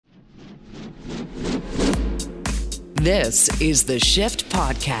This is the Shift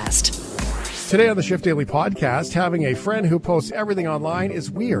Podcast. Today on the Shift Daily Podcast, having a friend who posts everything online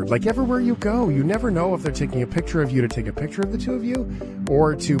is weird. Like everywhere you go, you never know if they're taking a picture of you to take a picture of the two of you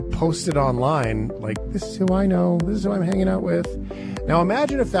or to post it online. Like, this is who I know, this is who I'm hanging out with. Now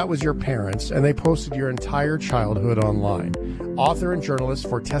imagine if that was your parents and they posted your entire childhood online. Author and journalist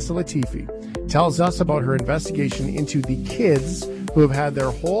Fortessa Latifi tells us about her investigation into the kids who have had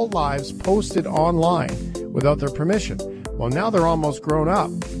their whole lives posted online without their permission. Well, now they're almost grown up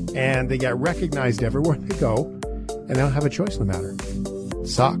and they get recognized everywhere they go and they don't have a choice in the matter.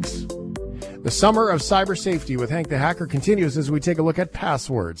 Sucks. The summer of cyber safety with Hank the Hacker continues as we take a look at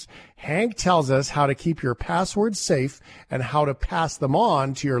passwords. Hank tells us how to keep your passwords safe and how to pass them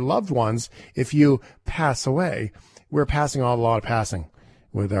on to your loved ones if you pass away. We're passing on a lot of passing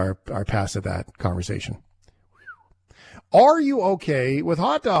with our pass at that conversation. Are you okay with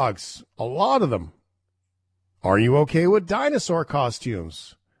hot dogs? A lot of them. Are you okay with dinosaur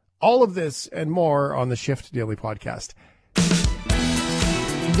costumes? All of this and more on the Shift Daily Podcast.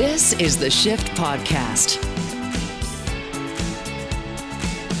 This is the Shift Podcast.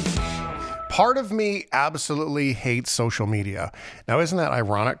 Part of me absolutely hates social media. Now, isn't that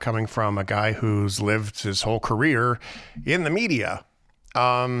ironic coming from a guy who's lived his whole career in the media?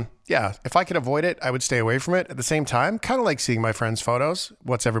 Yeah, if I could avoid it, I would stay away from it. At the same time, kind of like seeing my friends' photos.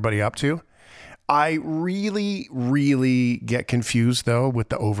 What's everybody up to? I really get confused, though, with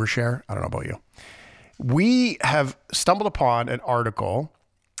the overshare. I don't know about you. We have stumbled upon an article.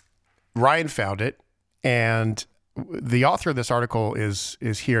 Ryan found it, and the author of this article is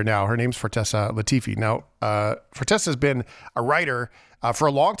here now. Her name's Fortessa Latifi. Now, Fortessa has been a writer for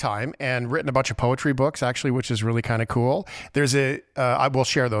a long time and written a bunch of poetry books, actually, which is really kind of cool. There's I will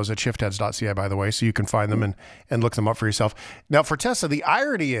share those at shiftheads.ca, by the way, so you can find them and look them up for yourself. Now, Fortessa, the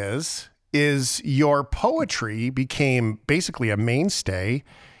irony is your poetry became basically a mainstay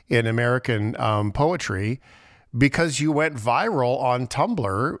in American poetry because you went viral on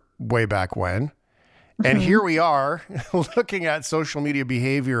Tumblr way back when. And here we are looking at social media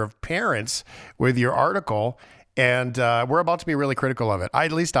behavior of parents with your article, and we're about to be really critical of it.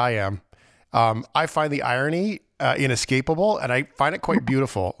 At least I am. I find the irony inescapable, and I find it quite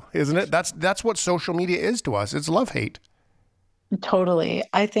beautiful, isn't it? That's what social media is to us. It's love-hate. Totally.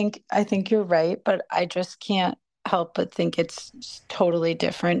 I think you're right, but I just can't help but think it's totally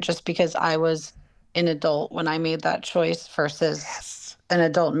different just because I was an adult when I made that choice versus an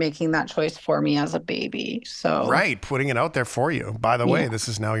adult making that choice for me as a baby. So right, putting it out there for you. By the way, this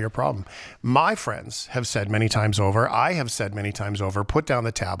is now your problem. My friends have said many times over, I have said many times over, put down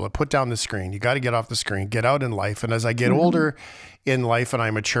the tablet, put down the screen. You got to get off the screen, get out in life. And as I get older in life and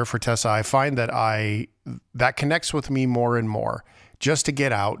I mature, Fortessa, I find that connects with me more and more. Just to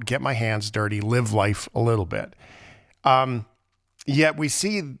get out, get my hands dirty, live life a little bit. Yet we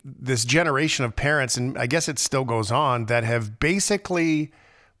see this generation of parents, and I guess it still goes on, that have basically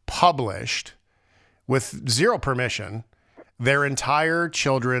published with zero permission their entire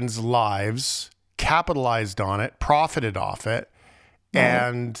children's lives, capitalized on it, profited off it,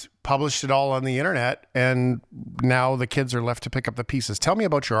 and published it all on the internet. And now the kids are left to pick up the pieces. Tell me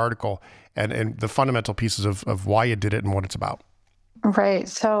about your article and the fundamental pieces of why you did it and what it's about. Right.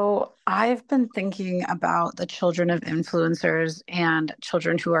 So I've been thinking about the children of influencers and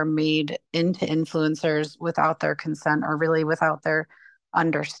children who are made into influencers without their consent or really without their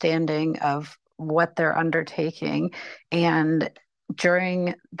understanding of what they're undertaking. And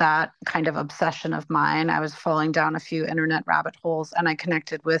during that kind of obsession of mine, I was falling down a few internet rabbit holes and I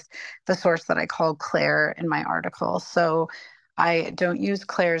connected with the source that I called Claire in my article. So I don't use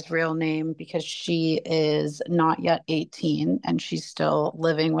Claire's real name because she is not yet 18 and she's still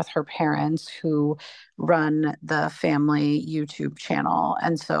living with her parents who run the family YouTube channel.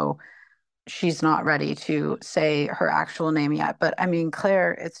 And so she's not ready to say her actual name yet. But I mean,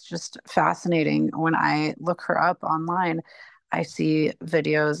 Claire, it's just fascinating. When I look her up online, I see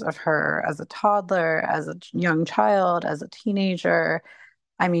videos of her as a toddler, as a young child, as a teenager.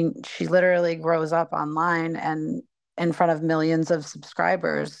 I mean, she literally grows up online and in front of millions of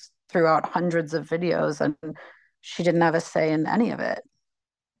subscribers throughout hundreds of videos, and she didn't have a say in any of it.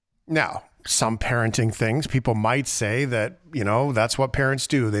 Now, some parenting things, people might say that, that's what parents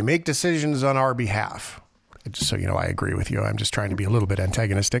do. They make decisions on our behalf. Just so you know, I agree with you. I'm just trying to be a little bit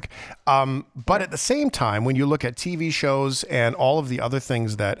antagonistic. But at the same time, when you look at TV shows and all of the other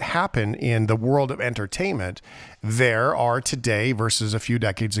things that happen in the world of entertainment, there are today versus a few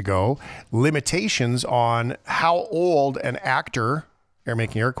decades ago, limitations on how old an actor, air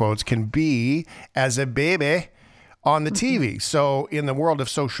making air quotes, can be as a baby on the TV. So in the world of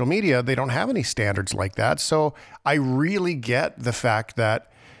social media, they don't have any standards like that. So I really get the fact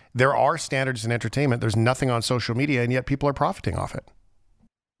that there are standards in entertainment. There's nothing on social media, and yet people are profiting off it.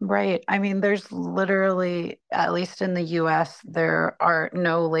 Right. I mean, there's literally, at least in the US, there are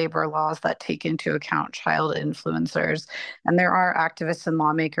no labor laws that take into account child influencers. And there are activists and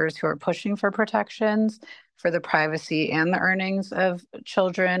lawmakers who are pushing for protections for the privacy and the earnings of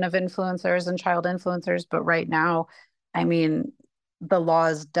children of influencers and child influencers. But right now, I mean, the law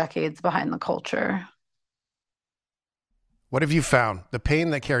is decades behind the culture. What have you found? The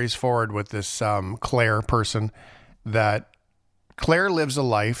pain that carries forward with this Claire person, that Claire lives a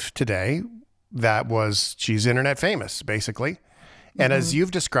life today she's internet famous, basically. And as you've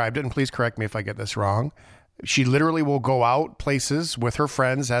described it, and please correct me if I get this wrong, she literally will go out places with her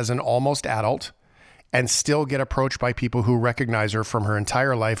friends as an almost adult and still get approached by people who recognize her from her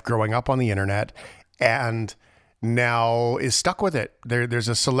entire life growing up on the internet, and now is stuck with it. There's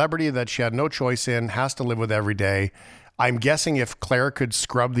a celebrity that she had no choice in, has to live with every day. I'm guessing if Claire could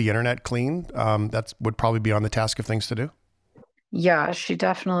scrub the internet clean, that would probably be on the task of things to do. Yeah, she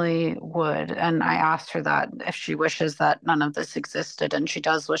definitely would. And I asked her that if she wishes that none of this existed, and she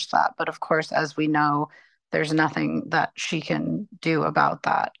does wish that. But of course, as we know, there's nothing that she can do about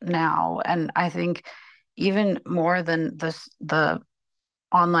that now. And I think even more than the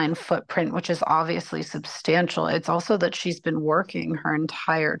online footprint, which is obviously substantial, it's also that she's been working her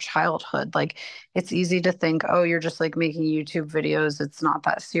entire childhood. Like, it's easy to think, oh, you're just like making YouTube videos, it's not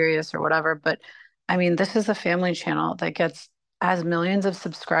that serious or whatever. But I mean, this is a family channel that has millions of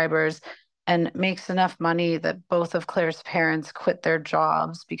subscribers and makes enough money that both of Claire's parents quit their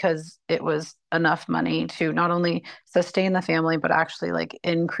jobs because it was enough money to not only sustain the family, but actually like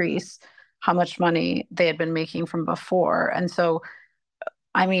increase how much money they had been making from before. And so,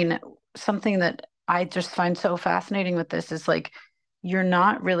 I mean, something that I just find so fascinating with this is like, you're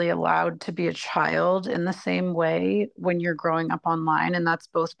not really allowed to be a child in the same way when you're growing up online. And that's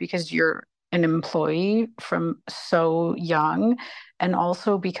both because you're an employee from so young, and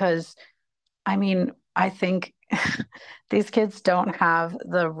also because, I mean, I think these kids don't have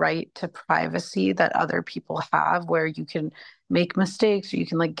the right to privacy that other people have, where you can make mistakes, or you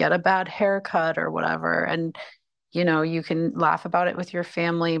can like get a bad haircut or whatever. And, you can laugh about it with your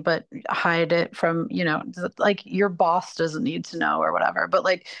family, but hide it from, like your boss doesn't need to know or whatever. But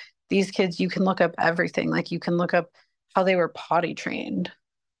like these kids, you can look up everything. Like you can look up how they were potty trained.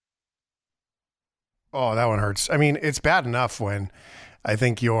 Oh, that one hurts. I mean, it's bad enough when I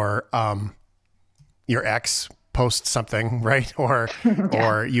think your ex posts something, right? Or Yeah.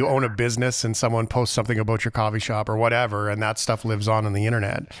 or you own a business and someone posts something about your coffee shop or whatever, and that stuff lives on the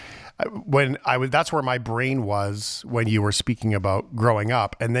internet. That's where my brain was when you were speaking about growing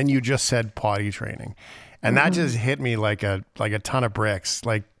up, and then you just said potty training, and that just hit me like a ton of bricks.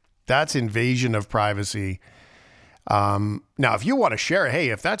 Like, that's invasion of privacy. Now, if you want to share, hey,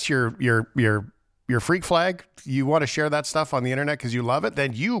 if that's your freak flag, you want to share that stuff on the internet because you love it,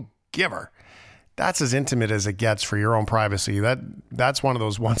 then you give her. That's as intimate as it gets for your own privacy. That's one of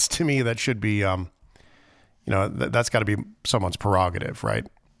those ones to me that should be, that's got to be someone's prerogative, right?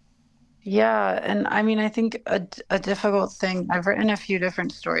 Yeah. And I mean, I think a difficult thing, I've written a few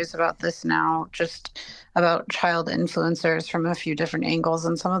different stories about this now, just about child influencers from a few different angles.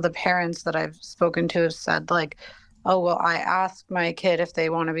 And some of the parents that I've spoken to have said, like, oh, well, I ask my kid if they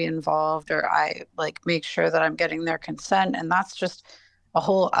want to be involved, or I like make sure that I'm getting their consent. And that's just a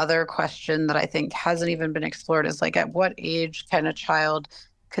whole other question that I think hasn't even been explored, is like, at what age can a child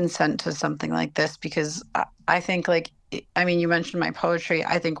consent to something like this? Because I think, like, I mean, you mentioned my poetry.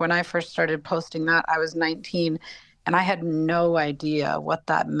 I think when I first started posting that, I was 19, and I had no idea what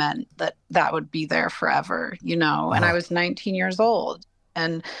that meant, that would be there forever, and I was 19 years old.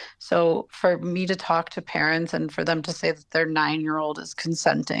 And so for me to talk to parents and for them to say that their 9-year-old is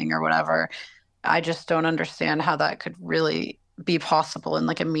consenting or whatever, I just don't understand how that could really be possible in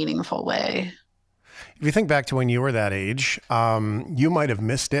like a meaningful way. If you think back to when you were that age, you might have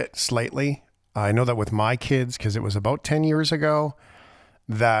missed it slightly. I know that with my kids, because it was about 10 years ago,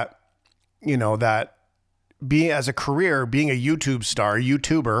 that being as a career, being a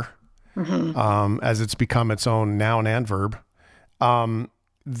YouTuber, as it's become its own noun and verb, I mean,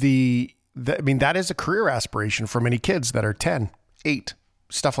 that is a career aspiration for many kids that are 10, 8,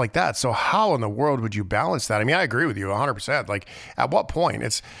 stuff like that. So how in the world would you balance that? I mean, I agree with you 100%. Like, at what point?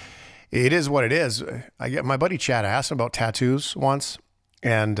 It is what it is. I get my buddy Chad asked him about tattoos once,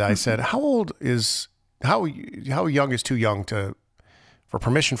 and I said, how young is too young for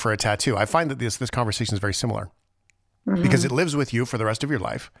permission for a tattoo? I find that this conversation is very similar because it lives with you for the rest of your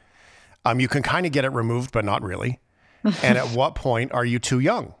life. You can kind of get it removed, but not really. And at what point are you too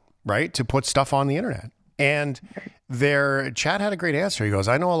young, right, to put stuff on the internet? And Chad had a great answer. He goes,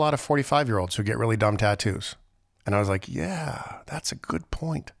 I know a lot of 45-year-olds who get really dumb tattoos. And I was like, yeah, that's a good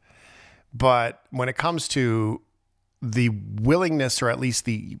point. But when it comes to the willingness, or at least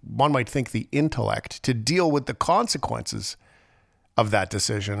one might think the intellect, to deal with the consequences of that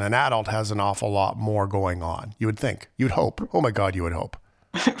decision, an adult has an awful lot more going on. You would think. You'd hope. Oh my God, you would hope.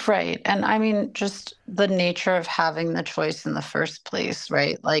 Right. And I mean, just the nature of having the choice in the first place,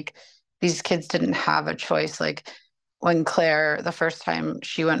 right? Like these kids didn't have a choice. Like when Claire, the first time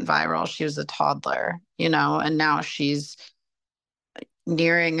she went viral, she was a toddler, and now she's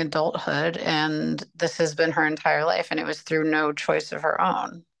nearing adulthood, and this has been her entire life, and it was through no choice of her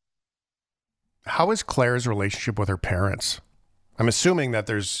own. How is Claire's relationship with her parents? I'm assuming that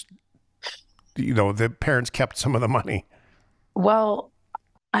the parents kept some of the money. Well,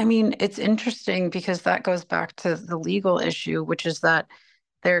 I mean, it's interesting because that goes back to the legal issue, which is that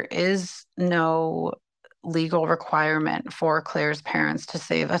there is no legal requirement for Claire's parents to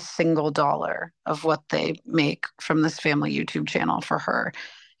save a single dollar of what they make from this family YouTube channel for her.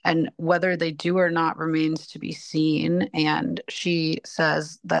 And whether they do or not remains to be seen. And she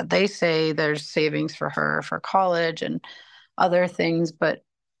says that they say there's savings for her for college and other things, but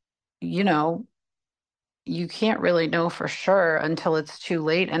you can't really know for sure until it's too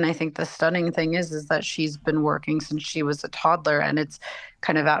late. And I think the stunning thing is that she's been working since she was a toddler, and it's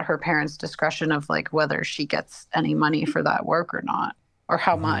kind of at her parents' discretion of like whether she gets any money for that work or not, or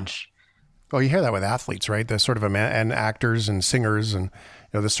how much. Well, you hear that with athletes, right? The sort of and actors and singers, and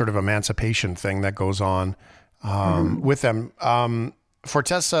this sort of emancipation thing that goes on with them.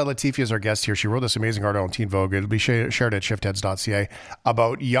 Fortessa Latifi is our guest here. She wrote this amazing article on Teen Vogue. It'll be shared at shiftheads.ca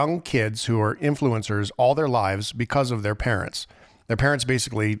about young kids who are influencers all their lives because of their parents. Their parents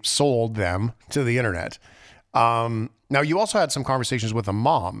basically sold them to the internet. Now, you also had some conversations with a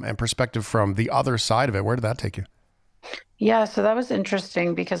mom and perspective from the other side of it. Where did that take you? Yeah, so that was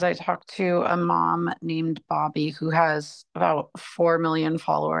interesting because I talked to a mom named Bobby who has about 4 million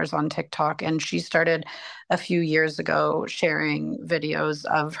followers on TikTok, and she started a few years ago sharing videos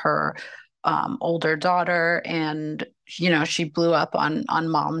of her older daughter, and she blew up on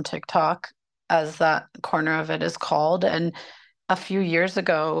mom TikTok, as that corner of it is called. And a few years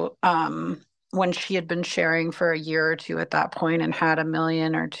ago, when she had been sharing for a year or two at that point and had 1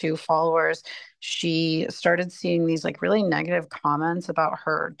 million or 2 followers, she started seeing these like really negative comments about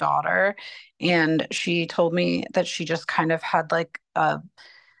her daughter. And she told me that she just kind of had like an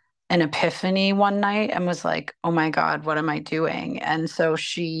epiphany one night and was like, oh my God, what am I doing? And so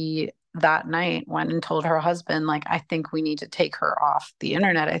she that night went and told her husband, like, I think we need to take her off the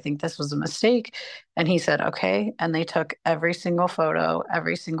internet. I think this was a mistake. And he said, okay. And they took every single photo,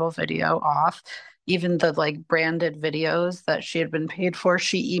 every single video off, even the like branded videos that she had been paid for.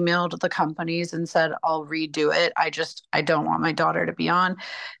 She emailed the companies and said, I'll redo it. I don't want my daughter to be on.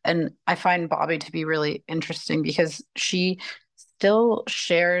 And I find Bobby to be really interesting because she still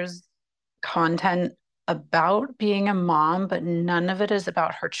shares content about being a mom, but none of it is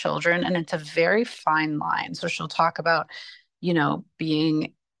about her children. And it's a very fine line. So she'll talk about,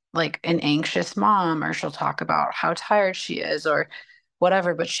 being like an anxious mom, or she'll talk about how tired she is or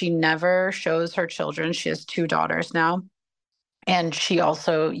whatever, but she never shows her children. She has 2 daughters now. And she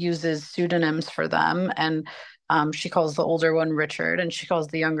also uses pseudonyms for them. And she calls the older one Richard and she calls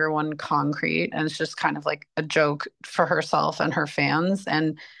the younger one Concrete. And it's just kind of like a joke for herself and her fans.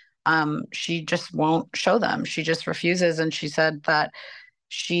 And she just won't show them. She just refuses. And she said that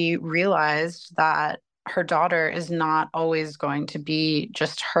she realized that her daughter is not always going to be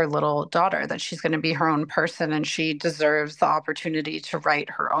just her little daughter, that she's going to be her own person, and she deserves the opportunity to write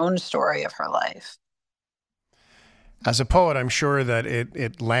her own story of her life. As a poet, I'm sure that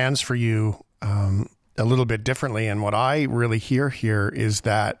it lands for you a little bit differently. And what I really hear here is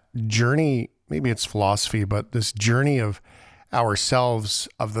that journey, maybe it's philosophy, but this journey of ourselves,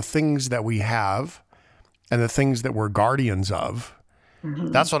 of the things that we have and the things that we're guardians of.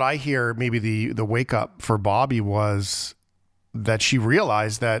 Mm-hmm. That's what I hear. Maybe the wake up for Bobby was that she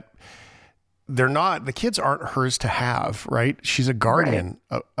realized that the kids aren't hers to have, right? She's a guardian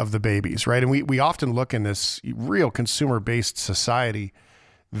of the babies, right? And we often look in this real consumer-based society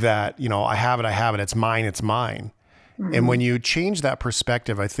that, I have it, it's mine. Mm-hmm. And when you change that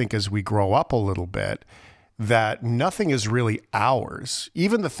perspective, I think as we grow up a little bit, that nothing is really ours.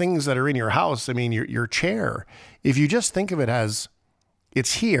 Even the things that are in your house, I mean, your chair, if you just think of it as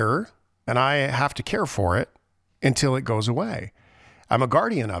it's here and I have to care for it until it goes away. I'm a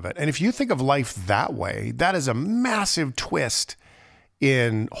guardian of it. And if you think of life that way, that is a massive twist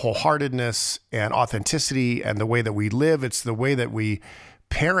in wholeheartedness and authenticity and the way that we live. It's the way that we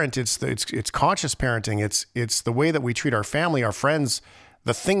parent. It's conscious parenting. It's the way that we treat our family, our friends,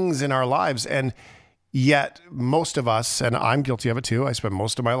 the things in our lives. And yet most of us, and I'm guilty of it too, I spent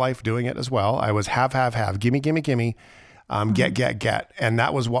most of my life doing it as well. I was have, gimme, get. And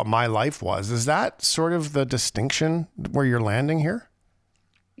that was what my life was. Is that sort of the distinction where you're landing here?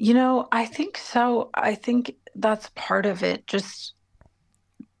 I think so. I think that's part of it.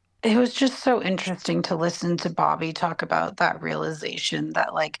 It was just so interesting to listen to Bobby talk about that realization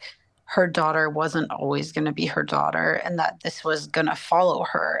that like her daughter wasn't always going to be her daughter and that this was going to follow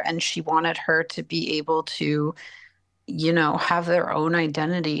her. And she wanted her to be able to, have their own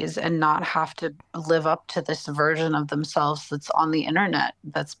identities and not have to live up to this version of themselves that's on the internet,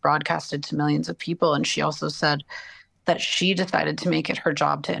 that's broadcasted to millions of people. And she also said that she decided to make it her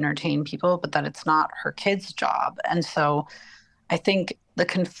job to entertain people, but that it's not her kid's job. And so I think the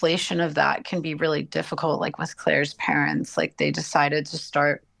conflation of that can be really difficult, like with Claire's parents. Like they decided to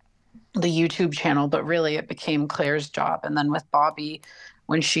start the YouTube channel, but really it became Claire's job. And then with Bobby,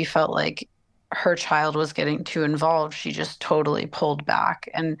 when she felt like her child was getting too involved, she just totally pulled back.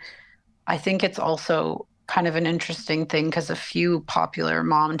 And I think it's also kind of an interesting thing because a few popular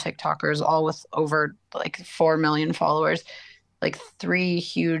mom TikTokers, all with over like 4 million followers, like 3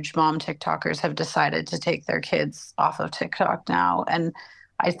 huge mom TikTokers have decided to take their kids off of TikTok now. And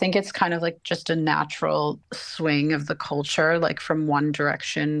I think it's kind of like just a natural swing of the culture, like from one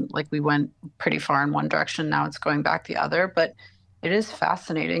direction, like we went pretty far in one direction, now it's going back the other. But it is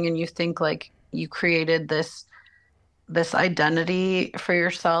fascinating. And you think like you created this identity for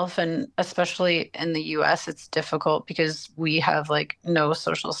yourself. And especially in the US, it's difficult because we have like no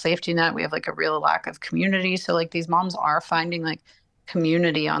social safety net. We have like a real lack of community. So like these moms are finding like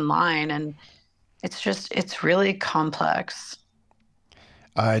community online, and it's really complex.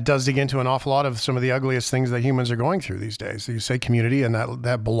 It does dig into an awful lot of some of the ugliest things that humans are going through these days. So you say community and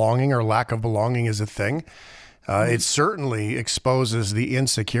that belonging or lack of belonging is a thing. It certainly exposes the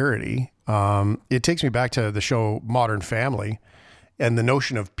insecurity. It takes me back to the show Modern Family and the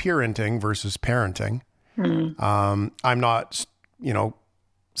notion of parenting versus parenting. I'm not,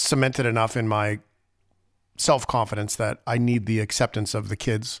 cemented enough in my self-confidence that I need the acceptance of the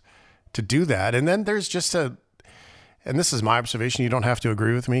kids to do that. And then there's just and this is my observation, you don't have to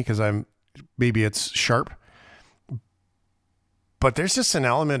agree with me because maybe it's sharp, but there's just an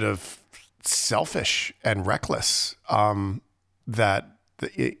element of selfish and reckless that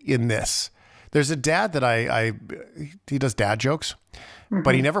in this. There's a dad that he does dad jokes,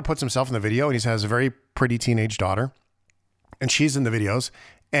 but he never puts himself in the video, and he has a very pretty teenage daughter, and she's in the videos.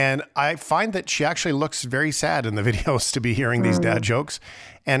 And I find that she actually looks very sad in the videos to be hearing these dad jokes,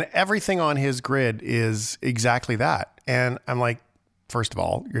 and everything on his grid is exactly that. And I'm like, first of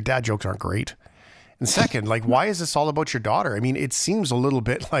all, your dad jokes aren't great. And second, like, why is this all about your daughter? I mean, it seems a little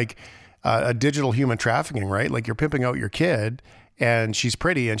bit like a digital human trafficking, right? Like you're pimping out your kid and she's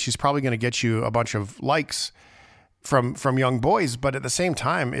pretty and she's probably going to get you a bunch of likes from young boys. But at the same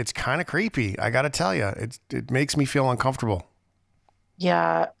time, it's kind of creepy. I got to tell you, it makes me feel uncomfortable.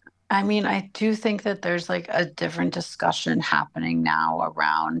 Yeah. I mean, I do think that there's like a different discussion happening now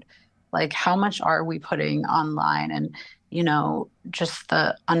around like how much are we putting online, and, just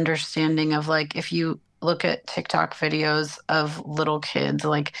the understanding of like, if you look at TikTok videos of little kids,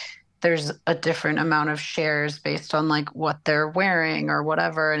 like there's a different amount of shares based on like what they're wearing or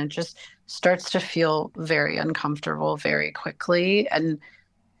whatever. And it just starts to feel very uncomfortable very quickly. And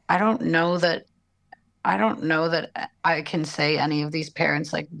I don't know that I can say any of these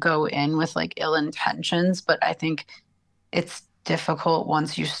parents like go in with like ill intentions, but I think it's difficult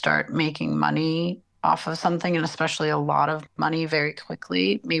once you start making money off of something, and especially a lot of money very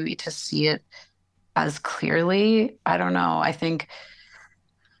quickly, maybe to see it as clearly. I don't know. I think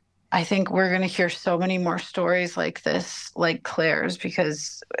we're going to hear so many more stories like this, like Claire's,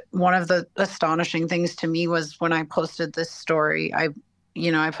 because one of the astonishing things to me was when I posted this story, I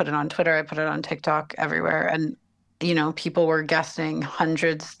put it on Twitter, I put it on TikTok, everywhere. And, people were guessing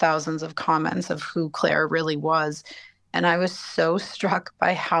hundreds, thousands of comments of who Claire really was. And I was so struck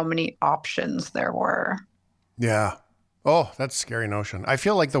by how many options there were. Yeah. Oh, that's a scary notion. I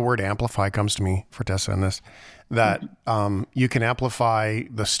feel like the word amplify comes to me for Tessa in this, that you can amplify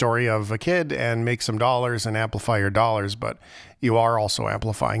the story of a kid and make some dollars and amplify your dollars, but you are also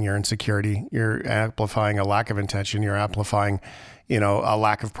amplifying your insecurity. You're amplifying a lack of intention. You're amplifying, a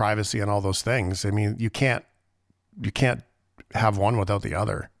lack of privacy and all those things. I mean, you can't have one without the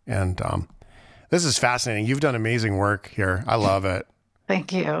other. And this is fascinating. You've done amazing work here. I love it.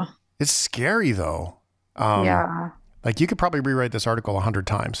 Thank you. It's scary though. Yeah. Like you could probably rewrite this article 100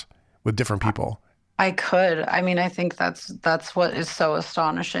 times with different people. I could. I mean, I think that's what is so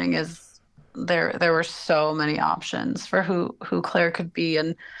astonishing is there were so many options for who Claire could be,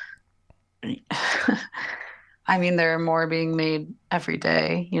 and I mean, there are more being made every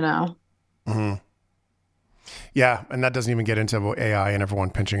day, you know. Mm-hmm. Yeah, and that doesn't even get into AI and everyone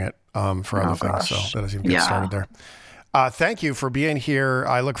pinching it for other things. So that doesn't even get started there. Thank you for being here.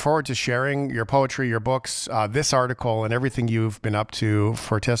 I look forward to sharing your poetry, your books, this article, and everything you've been up to.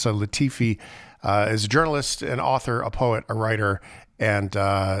 Fortessa Latifi is a journalist, an author, a poet, a writer, and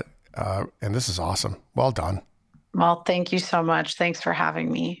this is awesome. Well done. Well, thank you so much. Thanks for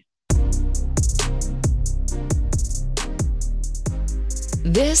having me.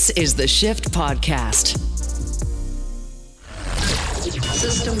 This is the Shift Podcast.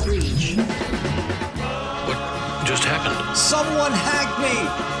 System breach. What just happened? Someone hacked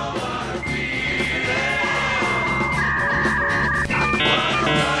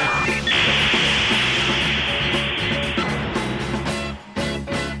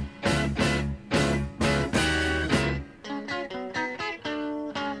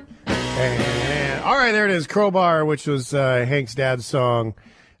And, all right, there it is. Crowbar, which was Hank's dad's song.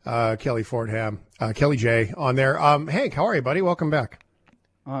 Kelly Fordham, Kelly J on there. Hank, how are you, buddy? Welcome back.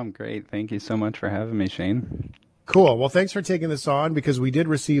 Oh, I'm great. Thank you so much for having me, Shane. Cool. Well, thanks for taking this on because we did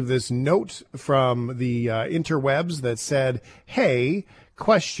receive this note from the interwebs that said, hey,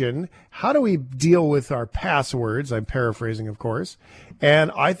 question, how do we deal with our passwords? I'm paraphrasing, of course. And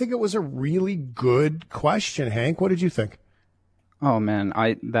I think it was a really good question, Hank. What did you think? Oh man,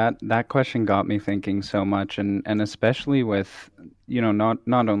 that question got me thinking so much, and especially with, you know,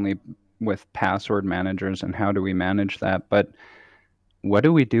 not only with password managers and how do we manage that, but what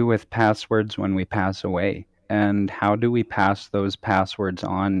do we do with passwords when we pass away, and how do we pass those passwords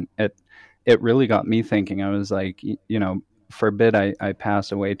on? It really got me thinking. I was like, you know, forbid I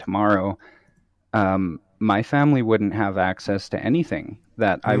pass away tomorrow, my family wouldn't have access to anything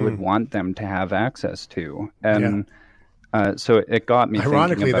that I would want them to have access to, and. Yeah. So it got me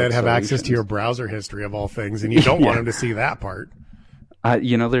ironically, thinking about they'd have solutions. access to your browser history of all things, and you don't want them to see that part.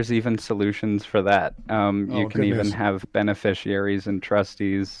 You know, there's even solutions for that. You can even have beneficiaries and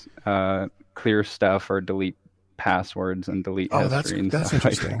trustees clear stuff or delete passwords and delete history. That's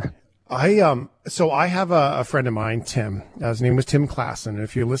interesting. So I have a friend of mine, Tim. His name was Tim Klassen.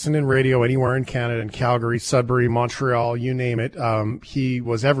 If you listen in radio anywhere in Canada, in Calgary, Sudbury, Montreal, you name it, he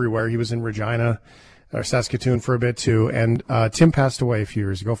was everywhere. He was in Regina or Saskatoon for a bit too. And Tim passed away a few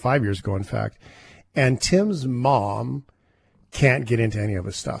years ago, 5 years ago, in fact. And Tim's mom can't get into any of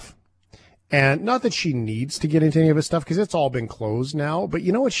his stuff. And not that she needs to get into any of his stuff because it's all been closed now. But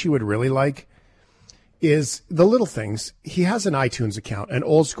you know what she would really like is the little things. He has an iTunes account, an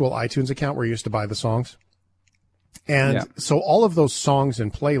old school iTunes account where he used to buy the songs. And so all of those songs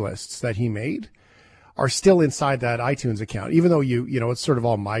and playlists that he made are still inside that iTunes account, even though you know, it's sort of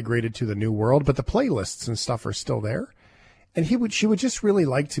all migrated to the new world, but the playlists and stuff are still there. And she would just really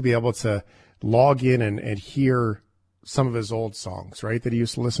like to be able to log in and hear some of his old songs, right, that he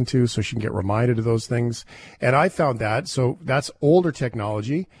used to listen to, so she can get reminded of those things. And I found that, so that's older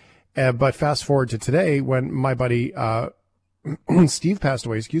technology. But fast forward to today when my buddy, Steve passed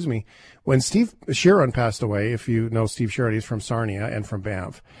away, when Steve Sheeran passed away, if you know Steve Sheeran, he's from Sarnia and from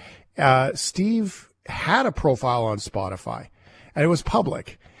Banff. Steve had a profile on Spotify and it was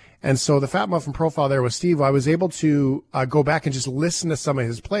public. And so the Fat Muffin profile there was Steve. I was able to go back and just listen to some of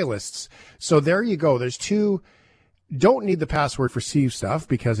his playlists. So there you go. There's two. Don't need the password for Steve stuff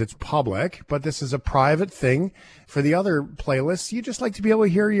because it's public, but this is a private thing. For the other playlists, you just like to be able to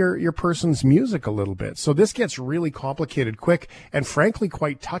hear your person's music a little bit. So this gets really complicated quick and frankly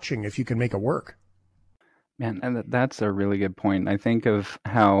quite touching if you can make it work. Man, and that's a really good point. I think of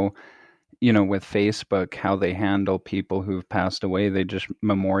how, you know, with Facebook, how they handle people who've passed away. They just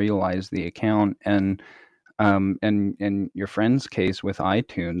memorialize the account, and in your friend's case with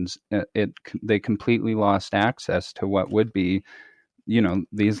iTunes, they completely lost access to what would be, you know,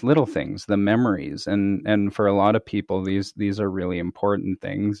 these little things, the memories, and for a lot of people, these are really important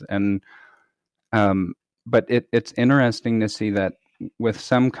things. And but it's interesting to see that with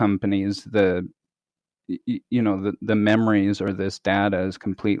some companies, the memories or this data is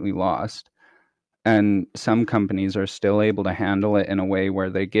completely lost. And some companies are still able to handle it in a way where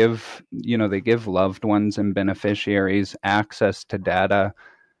they give loved ones and beneficiaries access to data,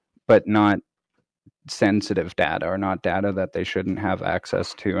 but not sensitive data or not data that they shouldn't have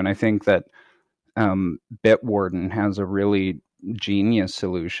access to. And I think that Bitwarden has a really genius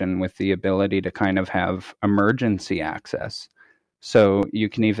solution with the ability to kind of have emergency access. So you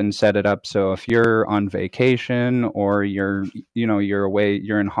can even set it up so if you're on vacation or you're away,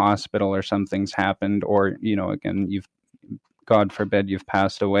 you're in hospital or something's happened, or, again, God forbid, you've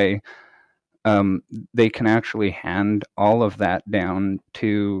passed away, they can actually hand all of that down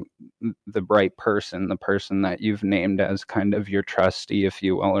to the right person, the person that you've named as kind of your trustee, if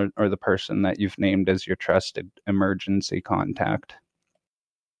you will, or the person that you've named as your trusted emergency contact.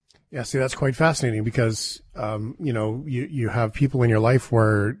 Yeah, see, that's quite fascinating because, you have people in your life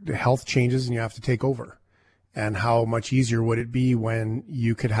where health changes and you have to take over. And how much easier would it be when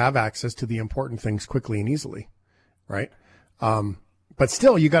you could have access to the important things quickly and easily, right? But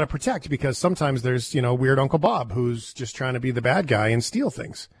still, you got to protect because sometimes there's, weird Uncle Bob who's just trying to be the bad guy and steal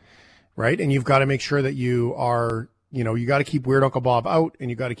things, right? And you've got to make sure that you are, you got to keep weird Uncle Bob out and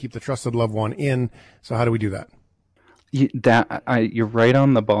you got to keep the trusted loved one in. So how do we do that? You're right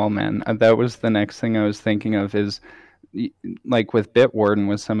on the ball, man. That was the next thing I was thinking of is like with Bitwarden,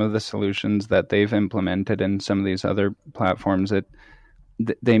 with some of the solutions that they've implemented in some of these other platforms,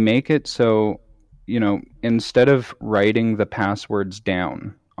 they make it so, instead of writing the passwords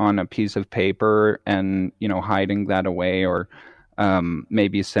down on a piece of paper and, hiding that away or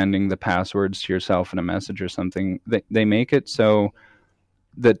maybe sending the passwords to yourself in a message or something, they make it so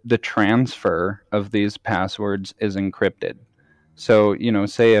the transfer of these passwords is encrypted. So,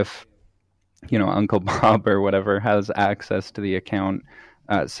 say if, Uncle Bob or whatever has access to the account,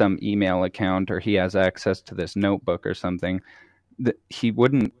 some email account, or he has access to this notebook or something, he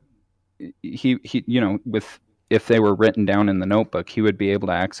wouldn't, if they were written down in the notebook, he would be able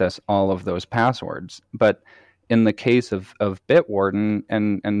to access all of those passwords. But in the case of Bitwarden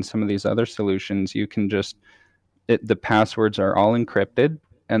and some of these other solutions, you can just, the passwords are all encrypted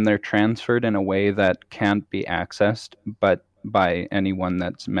and they're transferred in a way that can't be accessed but by anyone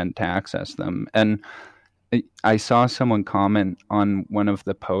that's meant to access them. And I saw someone comment on one of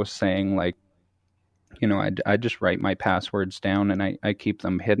the posts saying, like, I just write my passwords down and I keep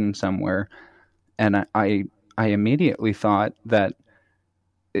them hidden somewhere. And I immediately thought that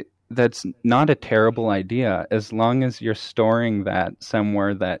that's not a terrible idea as long as you're storing that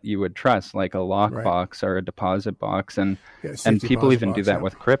somewhere that you would trust, like a lockbox or a deposit box. And people even do that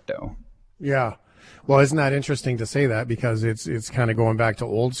with crypto. Yeah. Well, isn't that interesting to say that, because it's kind of going back to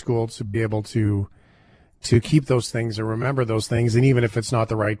old school to be able to keep those things or remember those things. And even if it's not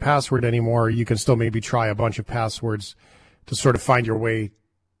the right password anymore, you can still maybe try a bunch of passwords to sort of find your way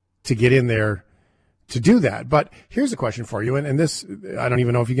to get in there to do that. But here's a question for you. And this, I don't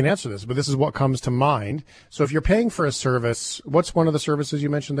even know if you can answer this, but this is what comes to mind. So if you're paying for a service, what's one of the services you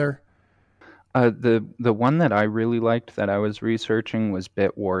mentioned there? The one that I really liked that I was researching was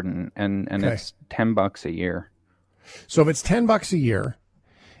Bitwarden, and okay. It's $10 a year. So if it's $10 a year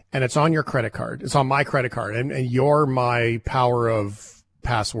and it's on your credit card, it's on my credit card, and you're my Power of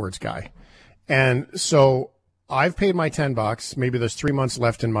Passwords guy. And so I've paid my $10. Maybe there's 3 months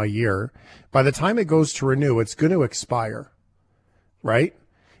left in my year. By the time it goes to renew, it's going to expire, right?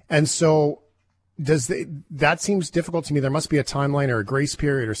 And so that seems difficult to me. There must be a timeline or a grace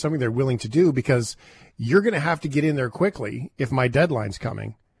period or something they're willing to do, because you're going to have to get in there quickly if my deadline's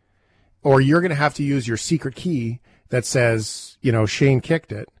coming, or you're going to have to use your secret key that says, Shane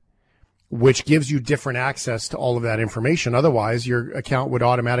kicked it, which gives you different access to all of that information. Otherwise, your account would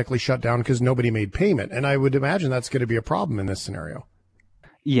automatically shut down because nobody made payment. And I would imagine that's going to be a problem in this scenario.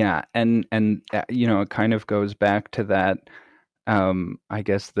 Yeah. And it kind of goes back to that, I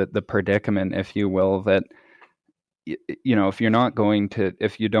guess the predicament, if you will, that, if you're not going to,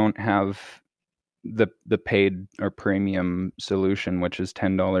 if you don't have the paid or premium solution, which is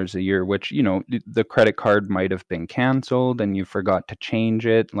 $10 a year, which, the credit card might have been canceled and you forgot to change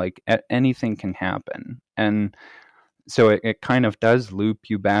it, like anything can happen. And so it kind of does loop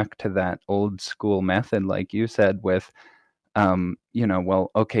you back to that old school method, like you said, with,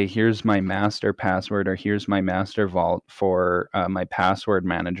 well, okay, here's my master password, or here's my master vault for my password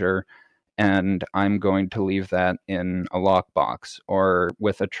manager, and I'm going to leave that in a lockbox or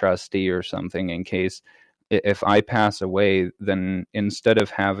with a trustee or something in case if I pass away, then instead of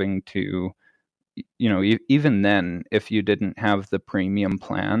having to, even then, if you didn't have the premium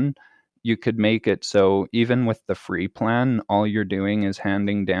plan, you could make it so even with the free plan, all you're doing is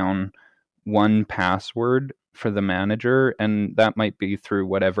handing down one password for the manager, and that might be through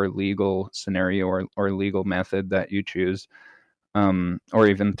whatever legal scenario or legal method that you choose, or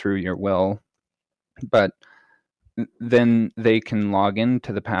even through your will. But then they can log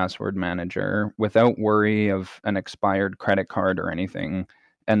into the password manager without worry of an expired credit card or anything,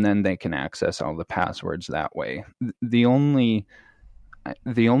 and then they can access all the passwords that way. The only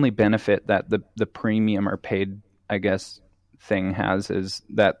benefit that the premium or paid, I guess, thing has is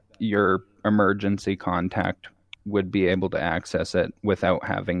that your emergency contact would be able to access it without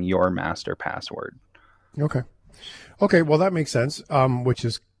having your master password. Okay, well, that makes sense, which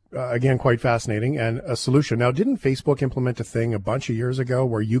is, again, quite fascinating and a solution. Now, didn't Facebook implement a thing a bunch of years ago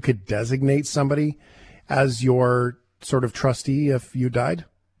where you could designate somebody as your sort of trustee if you died?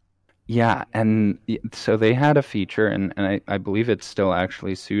 Yeah, and so they had a feature, and I believe it's still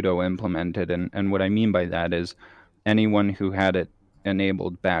actually pseudo implemented. And what I mean by that is anyone who had it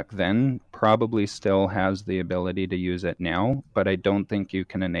enabled back then probably still has the ability to use it now, but I don't think you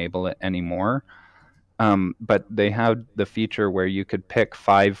can enable it anymore. But they had the feature where you could pick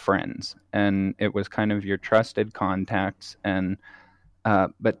 5 friends, and it was kind of your trusted contacts. And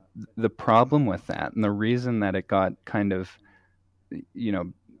but the problem with that, and the reason that it got kind of,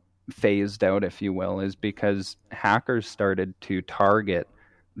 phased out, if you will, is because hackers started to target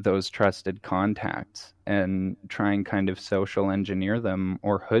those trusted contacts and try and kind of social engineer them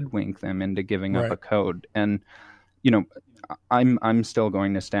or hoodwink them into giving up a code. And I'm still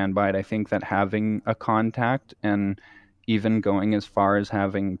going to stand by it. I think that having a contact, and even going as far as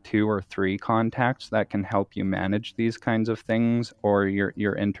having 2 or 3 contacts that can help you manage these kinds of things, or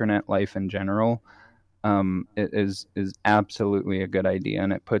your internet life in general, is absolutely a good idea,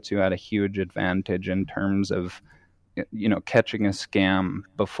 and it puts you at a huge advantage in terms of catching a scam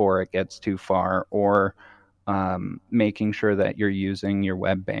before it gets too far, or making sure that you're using your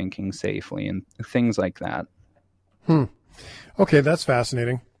web banking safely and things like that. Okay, that's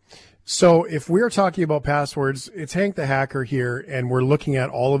fascinating. So if we're talking about passwords, it's Hank the Hacker here, and we're looking at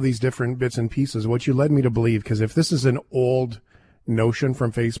all of these different bits and pieces. What you led me to believe, because if this is an old notion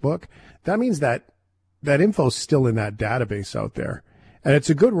from Facebook, that means that info is still in that database out there. And it's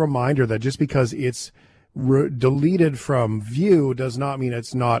a good reminder that just because it's deleted from view does not mean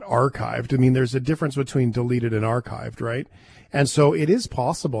it's not archived. I mean, there's a difference between deleted and archived, right? And so it is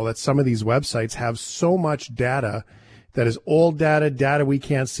possible that some of these websites have so much data that is old data we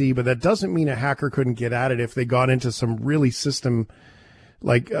can't see, but that doesn't mean a hacker couldn't get at it if they got into some really system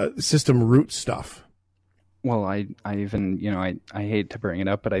root stuff. Well, I even, I hate to bring it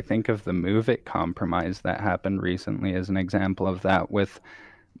up, but I think of the MoveIt compromise that happened recently as an example of that. With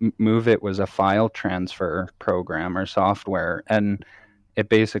MoveIt was a file transfer program or software, and it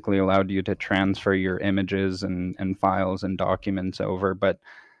basically allowed you to transfer your images and files and documents over, but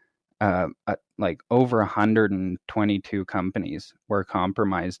like over 122 companies were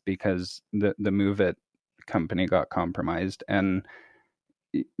compromised because the MoveIt company got compromised. And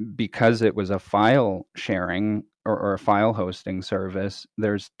because it was a file sharing or a file hosting service,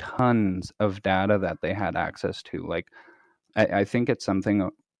 there's tons of data that they had access to. Like, I think it's something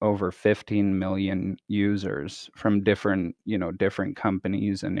over 15 million users from different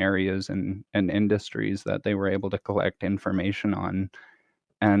companies and areas and industries that they were able to collect information on.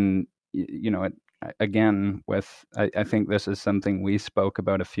 And, again, I think this is something we spoke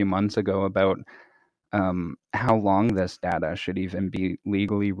about a few months ago about how long this data should even be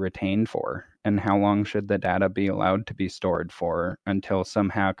legally retained for, and how long should the data be allowed to be stored for until some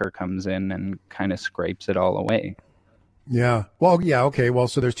hacker comes in and kind of scrapes it all away. Yeah. Well, yeah. Okay. Well,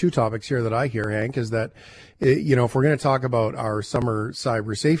 so there's 2 topics here that I hear, Hank, is that, if we're going to talk about our summer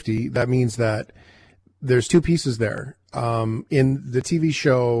cyber safety, that means that there's 2 pieces there. In the TV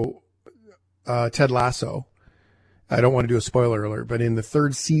show, Ted Lasso, I don't want to do a spoiler alert, but in the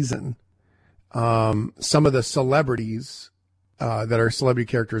 3rd season, some of the celebrities that are celebrity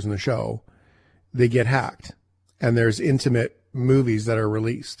characters in the show, they get hacked, and there's intimate movies that are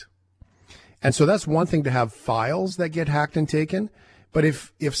released. And so that's one thing to have files that get hacked and taken. But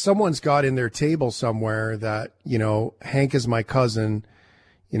if someone's got in their table somewhere that, Hank is my cousin,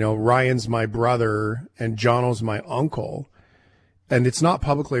 Ryan's my brother, and Jono's my uncle, and it's not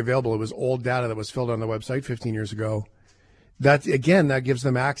publicly available, it was old data that was filled on the website 15 years ago, that gives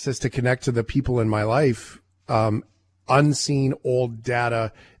them access to connect to the people in my life, unseen old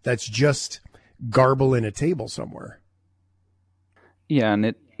data that's just garble in a table somewhere. Yeah,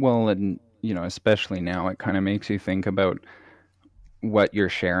 and especially now, it kind of makes you think about what you're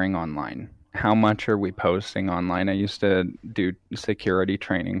sharing online. How much are we posting online? I used to do security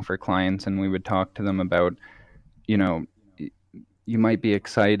training for clients, and we would talk to them about, you might be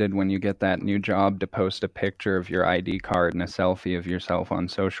excited when you get that new job to post a picture of your ID card and a selfie of yourself on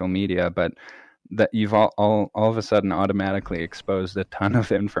social media, but that you've all of a sudden automatically exposed a ton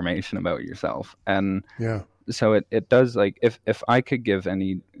of information about yourself. And yeah. So it does, like, if I could give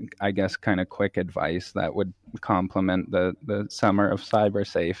any, I guess, kind of quick advice that would complement the summer of cyber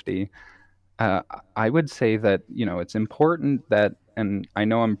safety, I would say that, it's important that, and I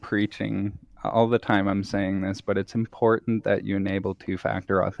know I'm preaching all the time I'm saying this, but it's important that you enable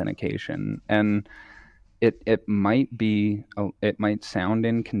two-factor authentication. And it might sound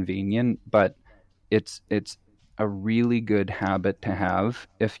inconvenient, but it's a really good habit to have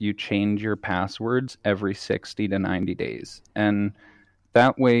if you change your passwords every 60 to 90 days. And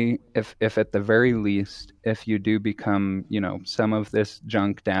that way, if at the very least, if you do become, some of this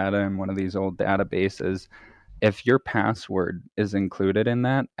junk data in one of these old databases, if your password is included in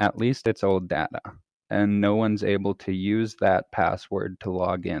that, at least it's old data and no one's able to use that password to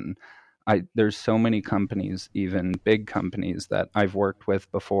log in. There's so many companies, even big companies that I've worked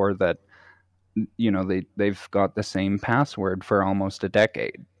with before that, they've got the same password for almost a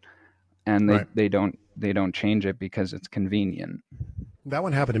decade, and they don't change it because it's convenient. That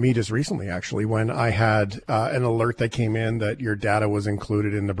one happened to me just recently, actually, when I had an alert that came in that your data was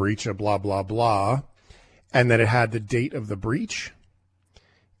included in the breach of blah, blah, blah, and that it had the date of the breach.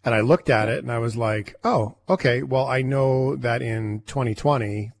 And I looked at it and I was like, oh, okay, well, I know that in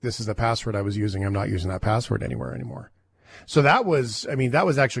 2020, this is the password I was using. I'm not using that password anymore. So that was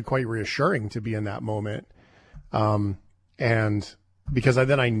actually quite reassuring to be in that moment. And because I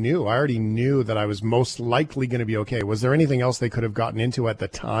already knew that I was most likely going to be okay. Was there anything else they could have gotten into at the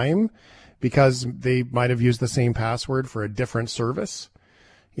time? Because they might have used the same password for a different service.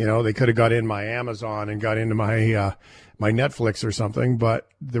 They could have got in my Amazon and got into my Netflix or something. But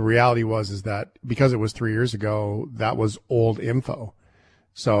the reality is that because it was 3 years ago, that was old info.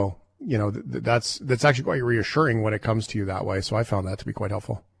 So, that's actually quite reassuring when it comes to you that way. So I found that to be quite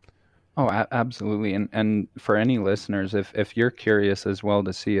helpful. Oh, absolutely. And for any listeners, if you're curious as well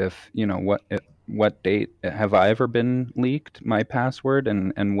to see if, what date have I ever been leaked, my password,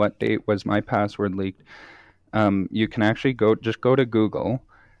 and what date was my password leaked, you can actually go to Google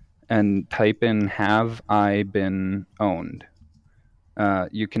and type in, have I been owned?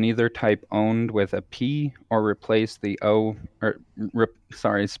 You can either type owned with a P or replace the O,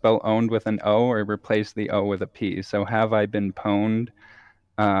 spell owned with an O or replace the O with a P. So have I been pwned?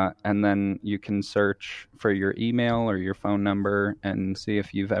 And then you can search for your email or your phone number and see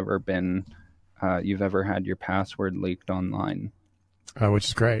if you've ever had your password leaked online. Which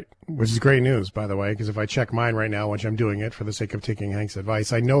is great. Which is great news, by the way, because if I check mine right now, which I'm doing it for the sake of taking Hank's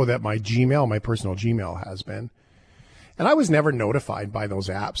advice, I know that my personal Gmail has been. And I was never notified by those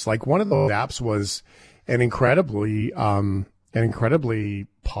apps. Like one of those apps was an incredibly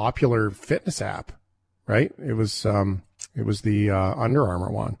popular fitness app, right? It was the Under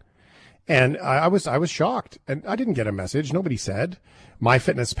Armour one. And I was shocked, and I didn't get a message. Nobody said.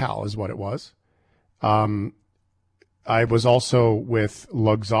 MyFitnessPal is what it was. I was also with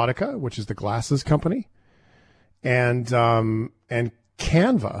Luxottica, which is the glasses company, and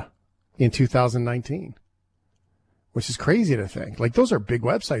Canva in 2019, which is crazy to think. Like, those are big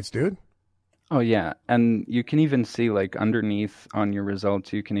websites, dude. Oh, yeah. And you can even see, like, underneath on your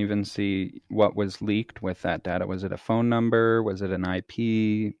results, you can even see what was leaked with that data. Was it a phone number? Was it an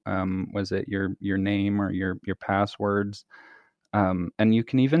IP? Was it your name or your passwords? And you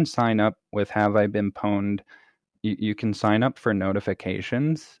can even sign up with Have I Been Pwned? You can sign up for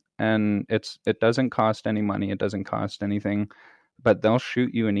notifications, and it doesn't cost any money. It doesn't cost anything, but they'll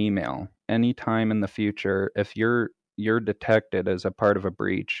shoot you an email anytime in the future if you're detected as a part of a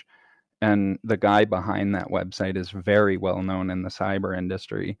breach. And the guy behind that website is very well known in the cyber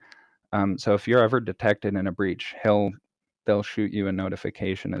industry. So if you're ever detected in a breach, they'll shoot you a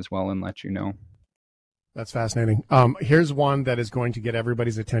notification as well and let you know. That's fascinating. Here's one that is going to get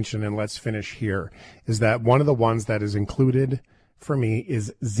everybody's attention, and let's finish here, is that one of the ones that is included for me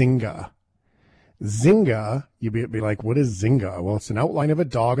is Zynga. Zynga, you'd be like, what is Zynga? Well, it's an outline of a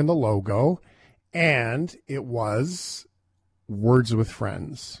dog in the logo, and it was Words with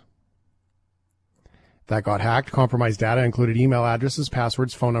Friends. That got hacked. Compromised data included email addresses,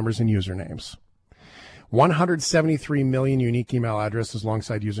 passwords, phone numbers, and usernames. 173 million unique email addresses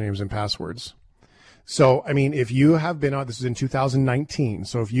alongside usernames and passwords. So, I mean, if you have been on, this is in 2019.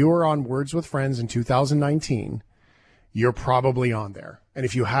 So if you were on Words with Friends in 2019, you're probably on there. And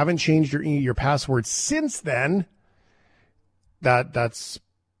if you haven't changed your password since then, that's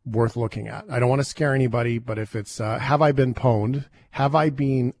worth looking at. I don't want to scare anybody, but if it's, have I been pwned? Have I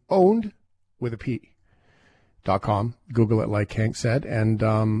been owned with a P.com? Google it like Hank said, and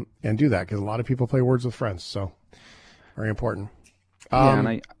do that, because a lot of people play Words with Friends. So very important. Yeah,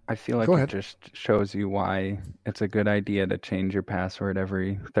 and I feel like it just shows you why it's a good idea to change your password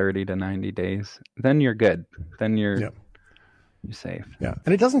every 30 to 90 days. Then you're good. Then you're safe. Yeah,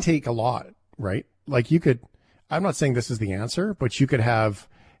 and it doesn't take a lot, right? Like, you could, I'm not saying this is the answer, but you could have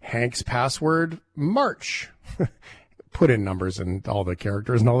Hank's password March, put in numbers and all the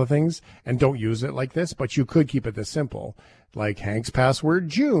characters and all the things, and don't use it like this, but you could keep it this simple. Like Hank's password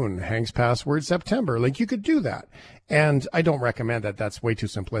June, Hank's password September. Like you could do that. And I don't recommend that. That's way too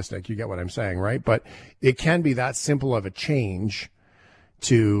simplistic. You get what I'm saying, right? But it can be that simple of a change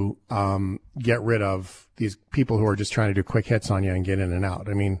to get rid of these people who are just trying to do quick hits on you and get in and out.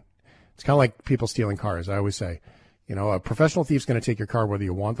 I mean, it's kind of like people stealing cars. I always say, you know, a professional thief's going to take your car whether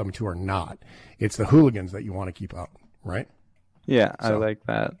you want them to or not. It's the hooligans that you want to keep out, right? Yeah, I like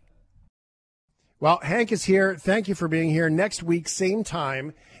that. Well, Hank is here. Thank you for being here. Next week, same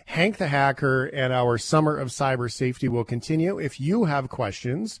time, Hank the Hacker and our Summer of Cyber Safety will continue. If you have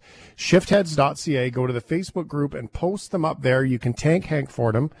questions, shiftheads.ca, go to the Facebook group and post them up there. You can thank Hank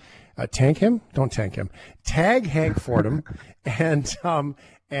Fordham. Tank him? Don't tank him. Tag Hank Fordham.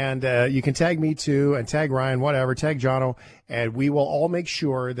 And you can tag me too, and tag Ryan, whatever, tag Jono, and we will all make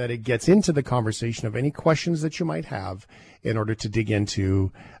sure that it gets into the conversation of any questions that you might have in order to dig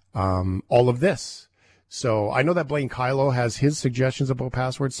into all of this. So I know that Blaine Kylo has his suggestions about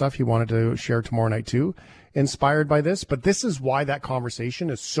password stuff he wanted to share tomorrow night too, inspired by this. But this is why that conversation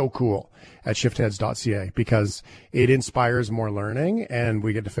is so cool at shiftheads.ca, because it inspires more learning and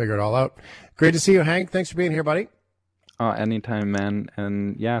we get to figure it all out. Great to see you, Hank. Thanks for being here, buddy. Anytime, man.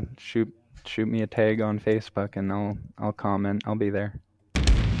 And yeah, shoot me a tag on Facebook and I'll comment. I'll be there.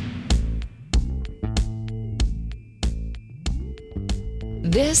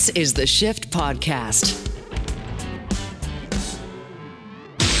 This is the Shift Podcast.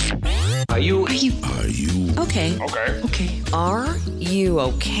 Are you Okay. okay? Are you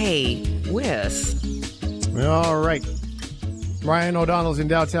okay with? All right. Ryan O'Donnell's in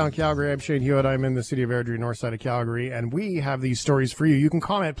downtown Calgary. I'm Shane Hewitt. I'm in the city of Airdrie, north side of Calgary, and we have these stories for you. You can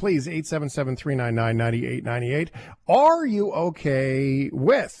comment, please, 877-399-9898. Are you okay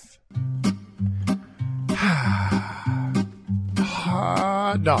with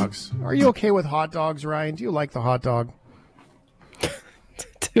hot dogs? Are you okay with hot dogs, Ryan? Do you like the hot dog?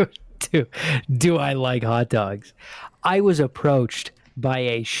 Do I like hot dogs? I was approached by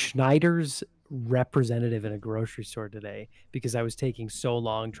a Schneider's representative in a grocery store today because I was taking so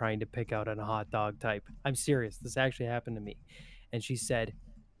long trying to pick out a hot dog type. I'm serious. This actually happened to me. And she said,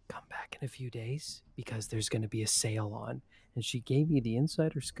 come back in a few days because there's going to be a sale on. And she gave me the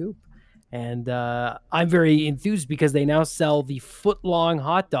insider scoop. And I'm very enthused because they now sell the foot-long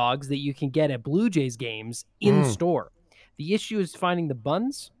hot dogs that you can get at Blue Jays games in store. The issue is finding the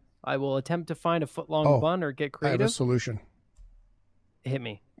buns. I will attempt to find a foot-long bun or get creative. I have a solution. Hit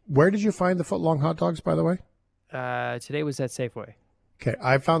me. Where did you find the foot-long hot dogs, by the way? Today was at Safeway. Okay,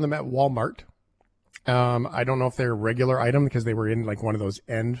 I found them at Walmart. I don't know if they're a regular item because they were in like one of those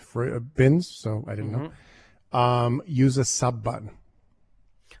end bins, so I didn't know. Use a sub bun.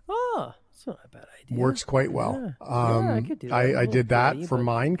 Oh, that's not a bad idea. Works quite well. Yeah, I could do that. I did that for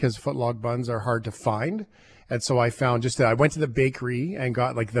mine because foot-long buns are hard to find. And so I found I went to the bakery and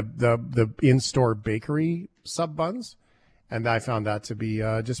got like the in-store bakery sub buns. And I found that to be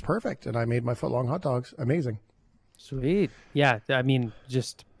just perfect. And I made my foot-long hot dogs. Amazing. Sweet. Yeah, I mean,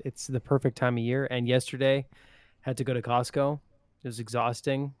 it's the perfect time of year. And yesterday, had to go to Costco. It was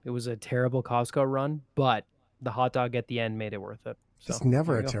exhausting. It was a terrible Costco run, but the hot dog at the end made it worth it. So, it's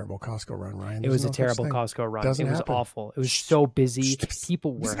never a terrible Costco run, Ryan. It was a terrible Costco run. Doesn't it was happen. awful. It was so busy.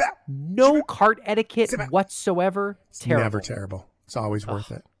 People were no cart etiquette whatsoever. Terrible. Never terrible. It's always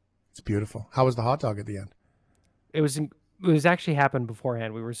worth it. It's beautiful. How was the hot dog at the end? It was actually happened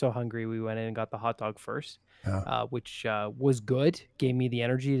beforehand. We were so hungry. We went in and got the hot dog first, which was good. Gave me the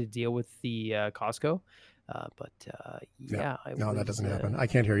energy to deal with the Costco. No, that doesn't happen. I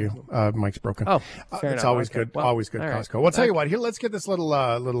can't hear you. Mic's broken. Oh, fair it's enough. always Okay. good. Well, always good. all right. Costco. Well, tell you what. Here, let's get this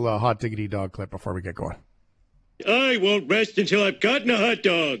little hot diggity dog clip before we get going. I won't rest until I've gotten a hot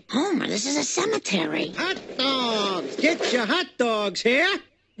dog. Homer, this is a cemetery. Hot dogs! Get your hot dogs here!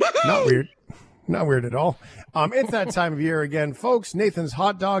 Not weird. Not weird at all. It's that time of year again, folks. Nathan's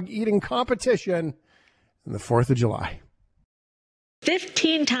hot dog eating competition on the 4th of July.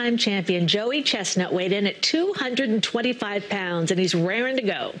 15-time champion Joey Chestnut weighed in at 225 pounds, and he's raring to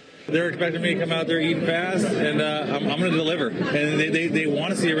go. They're expecting me to come out there eating fast, and I'm going to deliver. And they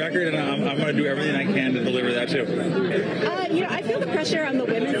want to see a record, and I'm going to do everything I can to deliver that too. I feel the pressure on the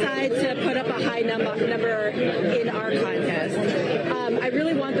women's side to put up a high number in our contest. I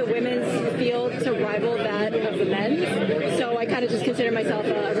really want the women's field to rival that of the men's, so I kind of just consider myself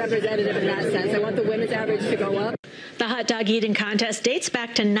a representative in that sense. I want the women's average to go up. The hot dog eating contest dates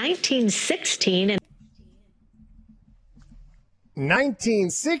back to 1916. And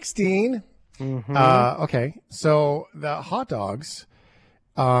 1916. Okay, so the hot dogs,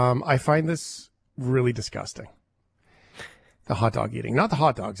 I find this really disgusting. The hot dog eating. Not the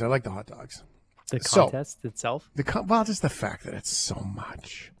hot dogs. I like the hot dogs. The contest itself? Well, just the fact that it's so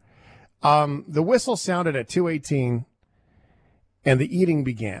much. The whistle sounded at 2:18 and the eating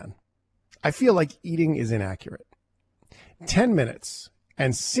began. I feel like eating is inaccurate. 10 minutes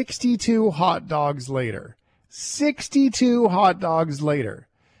and 62 hot dogs later,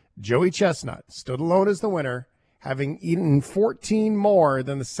 Joey Chestnut stood alone as the winner, having eaten 14 more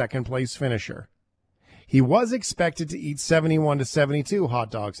than the second place finisher. He was expected to eat 71 to 72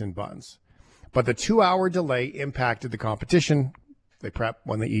 hot dogs and buns, but the 2-hour delay impacted the competition. They prep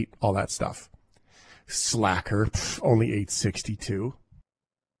when they eat, all that stuff. Slacker, only ate 62.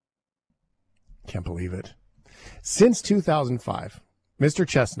 Can't believe it. Since 2005, Mr.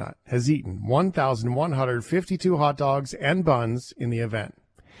 Chestnut has eaten 1,152 hot dogs and buns in the event.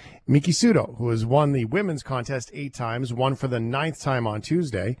 Miki Sudo, who has won the women's contest 8 times, won for the 9th time on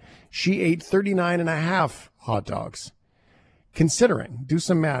Tuesday. She ate 39.5 hot dogs. Considering, do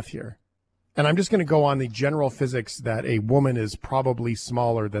some math here, and I'm just going to go on the general physics that a woman is probably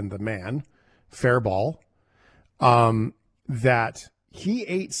smaller than the man, fair ball, that he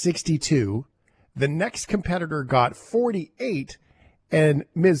ate 62, the next competitor got 48, and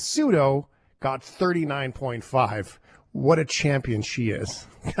Ms. Sudo got 39.5. What a champion she is.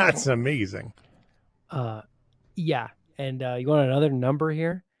 That's amazing. Yeah. And you want another number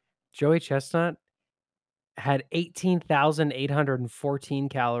here? Joey Chestnut had 18,814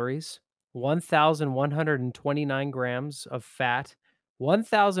 calories, 1,129 grams of fat,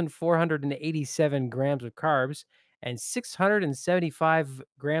 1,487 grams of carbs, and 675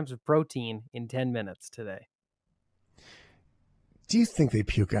 grams of protein in 10 minutes today. Do you think they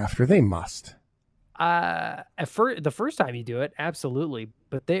puke after? They must. The first time you do it, absolutely.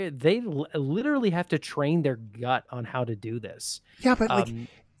 But they literally have to train their gut on how to do this. Yeah, but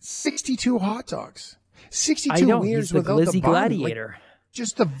 62 hot dogs, 62 wieners without Glizzy the bun. Gladiator.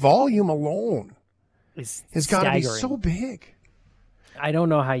 Just the volume alone has got to be staggering. so big. I don't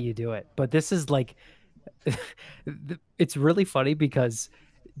know how you do it, but this is like, it's really funny because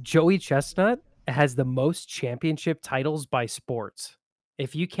Joey Chestnut has the most championship titles by sports.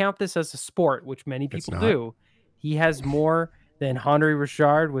 If you count this as a sport, which many people do, he has more than Henri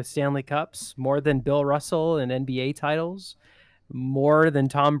Richard with Stanley Cups, more than Bill Russell in NBA titles, more than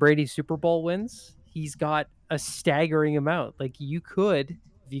Tom Brady Super Bowl wins. He's got a staggering amount. Like, you could,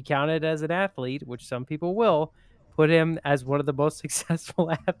 if you count it as an athlete, which some people will, put him as one of the most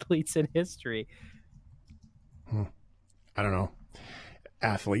successful athletes in history. I don't know.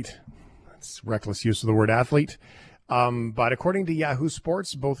 Athlete. It's reckless use of the word athlete. But according to Yahoo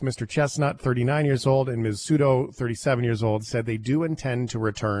Sports, both Mr. Chestnut, 39 years old, and Ms. Sudo, 37 years old, said they do intend to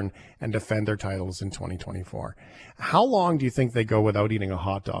return and defend their titles in 2024. How long do you think they go without eating a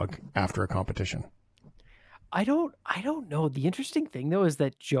hot dog after a competition? I don't know. The interesting thing, though, is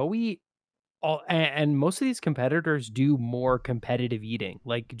that Joey and most of these competitors do more competitive eating.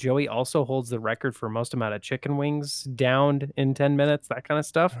 Like, Joey also holds the record for most amount of chicken wings downed in 10 minutes, that kind of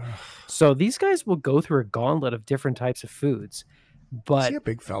stuff. So these guys will go through a gauntlet of different types of foods. But Is he a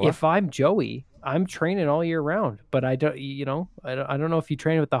big fella? if I'm Joey, I'm training all year round. But I don't know if you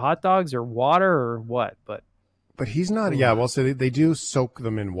train with the hot dogs or water or what. But he's not. Yeah, well, so they do soak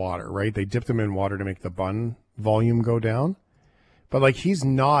them in water, right? They dip them in water to make the bun volume go down. But, like, he's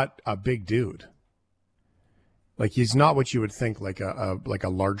not a big dude. Like, he's not what you would think, like a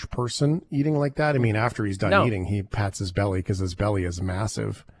large person eating like that. I mean, after he's done eating, he pats his belly because his belly is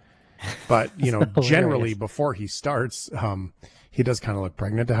massive. But, generally before he starts, he does kind of look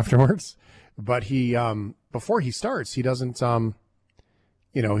pregnant afterwards. But he, before he starts, he doesn't,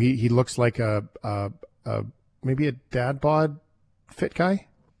 he looks like maybe a dad bod fit guy.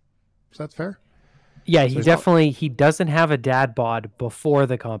 Is that fair? Yeah, he doesn't have a dad bod before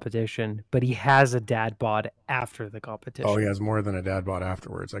the competition, but he has a dad bod after the competition. Oh, he has more than a dad bod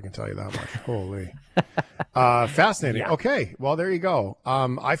afterwards. I can tell you that much. Holy. Fascinating. Yeah. Okay. Well, there you go.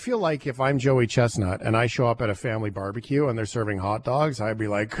 I feel like if I'm Joey Chestnut and I show up at a family barbecue and they're serving hot dogs, I'd be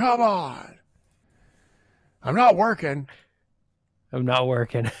like, come on. I'm not working.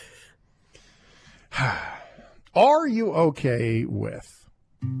 Are you okay with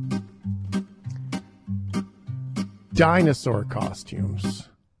dinosaur costumes?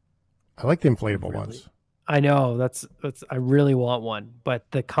 I like the inflatable ones. I know that's I really want one, but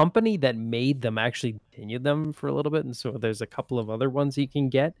the company that made them actually continued them for a little bit, and so there's a couple of other ones you can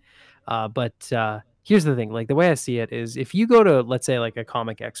get. But here's the thing: like, the way I see it is, if you go to, let's say, like a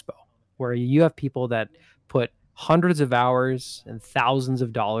comic expo, where you have people that put hundreds of hours and thousands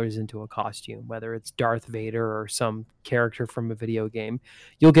of dollars into a costume, whether it's Darth Vader or some character from a video game,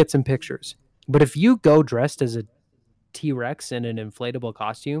 you'll get some pictures. But if you go dressed as a T-Rex in an inflatable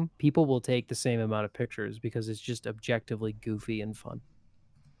costume, people will take the same amount of pictures because it's just objectively goofy and fun.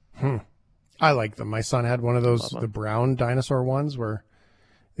 I like them. My son had one of those, the brown dinosaur ones, where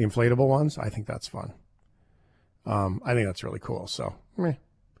the inflatable ones. I think that's fun. I think that's really cool. So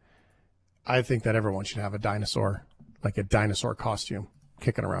I think that everyone should have a dinosaur, like a dinosaur costume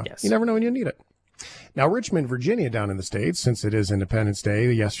kicking around. Yes. You never know when you need it. Now, Richmond, Virginia, down in the States, since it is Independence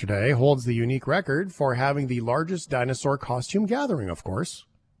Day yesterday, holds the unique record for having the largest dinosaur costume gathering, of course.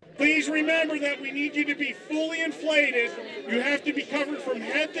 Please remember that we need you to be fully inflated. You have to be covered from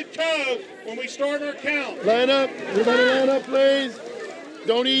head to toe when we start our count. Line up. Everybody line up, please.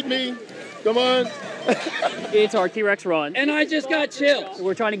 Don't eat me. Come on. It's our T-Rex run. And I just got chills.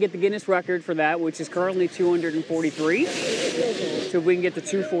 We're trying to get the Guinness record for that, which is currently 243. So if we can get to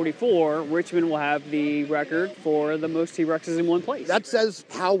 244, Richmond will have the record for the most T-Rexes in one place. That says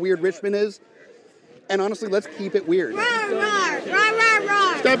how weird Richmond is. And honestly, let's keep it weird. Roar, roar, roar, roar,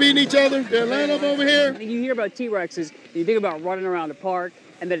 roar. Stop eating each other. Yeah, line up over here. You hear about T-Rexes, you think about running around the park,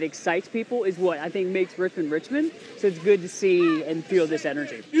 and that excites people is what I think makes Richmond Richmond. So it's good to see and feel this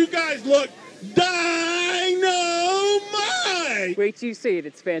energy. You guys look dynamite! Wait till you see it.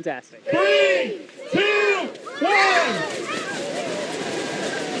 It's fantastic. 3, 2, 1!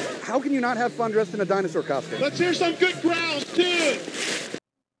 How can you not have fun dressed in a dinosaur costume? Let's hear some good growls, too!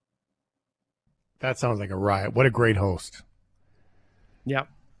 That sounds like a riot. What a great host. Yeah,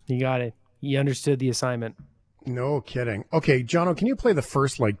 you got it. You understood the assignment. No kidding. Okay, Jono, can you play the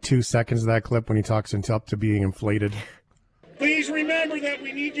first 2 seconds of that clip when he talks up to being inflated? Please remember that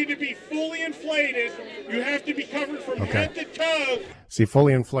we need you to be fully inflated. You have to be covered from head to toe. See,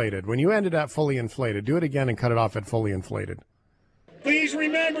 fully inflated. When you ended at fully inflated, do it again and cut it off at fully inflated. Please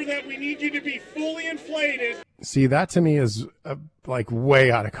remember that we need you to be fully inflated. See, that to me is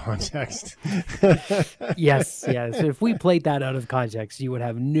way out of context. Yes. If we played that out of context, you would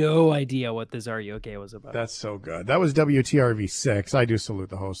have no idea what this Are You OK was about. That's so good. That was WTRV 6. I do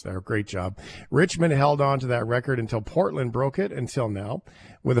salute the host there. Great job. Richmond held on to that record until Portland broke it until now.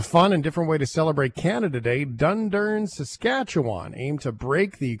 With a fun and different way to celebrate Canada Day, Dundurn, Saskatchewan aimed to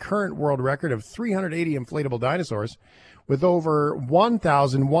break the current world record of 380 inflatable dinosaurs. With over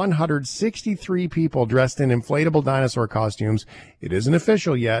 1,163 people dressed in inflatable dinosaur costumes. It isn't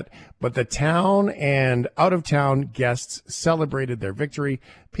official yet, but the town and out-of-town guests celebrated their victory.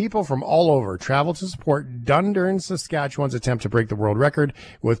 People from all over traveled to support Dundurn, Saskatchewan's attempt to break the world record,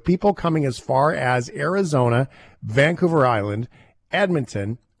 with people coming as far as Arizona, Vancouver Island,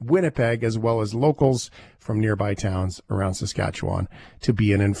 Edmonton, Winnipeg, as well as locals from nearby towns around Saskatchewan to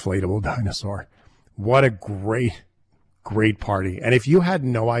be an inflatable dinosaur. What a great party. And if you had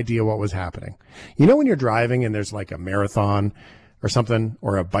no idea what was happening, when you're driving and there's a marathon or something,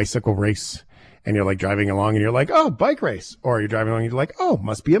 or a bicycle race, and you're driving along and you're like, oh, bike race. Or you're driving along and you're like, oh,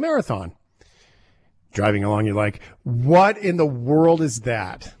 must be a marathon. Driving along, you're like, what in the world is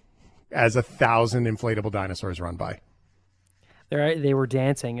that? As 1,000 inflatable dinosaurs run by. They were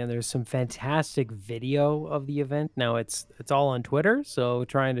dancing, and there's some fantastic video of the event. Now it's all on Twitter, so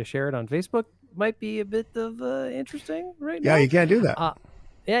trying to share it on Facebook might be a bit of interesting right now. Yeah, you can't do that.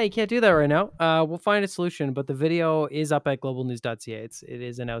 Yeah, you can't do that right now. We'll find a solution, but the video is up at globalnews.ca. It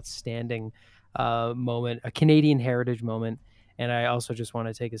is an outstanding moment, a Canadian heritage moment. And I also just want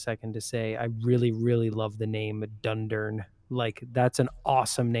to take a second to say I really, really love the name Dundurn. That's an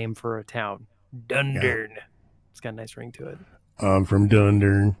awesome name for a town. Dundurn. Yeah. It's got a nice ring to it. I'm from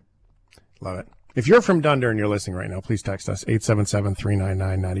Dundurn. Love it. If you're from Dundurn and you're listening right now, please text us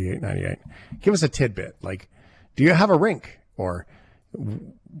 877-399-9898. Give us a tidbit. Do you have a rink? Or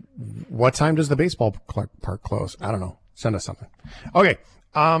what time does the baseball park close? I don't know. Send us something. Okay.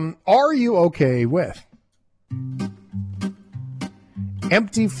 Are you okay with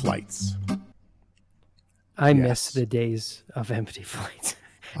empty flights? I miss the days of empty flights.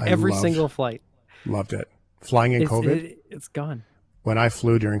 Every single flight. Loved it. Flying in COVID? It's gone. When I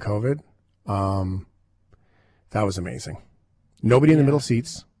flew during COVID, that was amazing. Nobody in the middle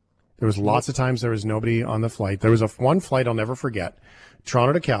seats. There was lots of times there was nobody on the flight. There was one flight I'll never forget.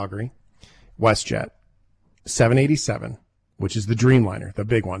 Toronto to Calgary, WestJet, 787, which is the Dreamliner, the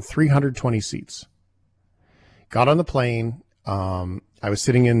big one, 320 seats. Got on the plane. I was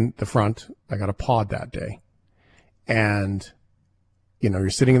sitting in the front. I got a pod that day. And,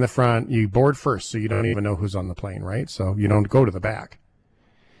 you're sitting in the front. You board first, so you don't even know who's on the plane, right? So you don't go to the back.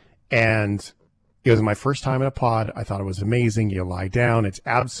 And it was my first time in a pod. I thought it was amazing. You lie down. It's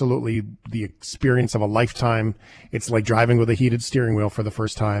absolutely the experience of a lifetime. It's like driving with a heated steering wheel for the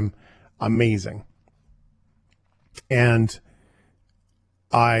first time. Amazing. And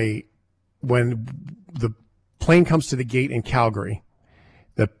when the plane comes to the gate in Calgary.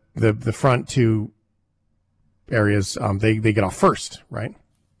 The front two areas, they get off first, right?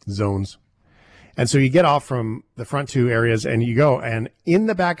 Zones. And so you get off from the front two areas and you go, and in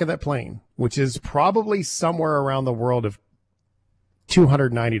the back of that plane, which is probably somewhere around the world of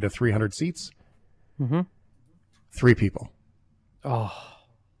 290 to 300 seats, 3 people. Oh,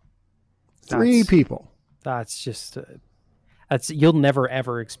 3 people. That's just, you'll never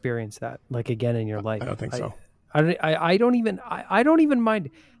ever experience that like again in your life. I don't think so. I don't even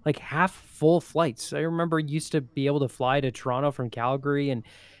mind like half full flights. I remember used to be able to fly to Toronto from Calgary, and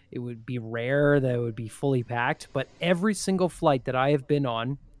it would be rare that it would be fully packed. But every single flight that I have been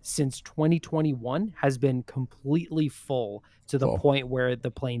on since 2021 has been completely full to the point where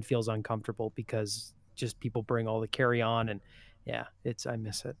the plane feels uncomfortable because just people bring all the carry on, and yeah, I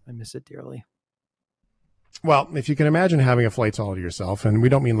miss it. I miss it dearly. Well, if you can imagine having a flight all to yourself, and we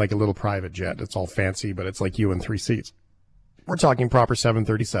don't mean like a little private jet. It's all fancy, but it's like you and 3 seats. We're talking proper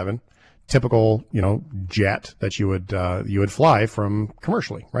 737, typical, jet that you would fly from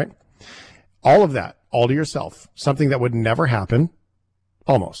commercially, right? All of that, all to yourself, something that would never happen,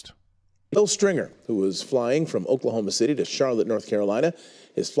 almost. Bill Stringer, who was flying from Oklahoma City to Charlotte, North Carolina,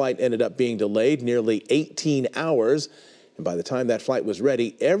 his flight ended up being delayed nearly 18 hours. And by the time that flight was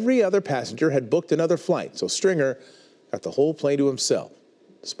ready, every other passenger had booked another flight. So Stringer got the whole plane to himself.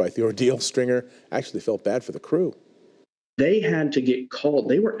 Despite the ordeal, Stringer actually felt bad for the crew. They had to get called.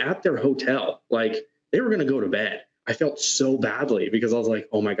 They were at their hotel. Like, they were going to go to bed. I felt so badly because I was like,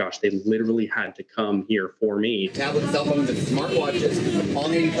 oh my gosh, they literally had to come here for me. Tablets, cell phones, and smartwatches all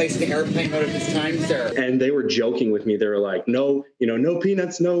needing place in the airplane mode at this time, sir. And they were joking with me. They were like, no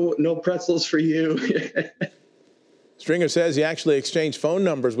peanuts, no pretzels for you. Stringer says he actually exchanged phone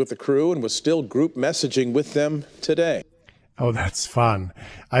numbers with the crew and was still group messaging with them today. Oh, that's fun.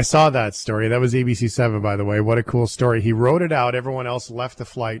 I saw that story. That was ABC7, by the way. What a cool story. He wrote it out. Everyone else left the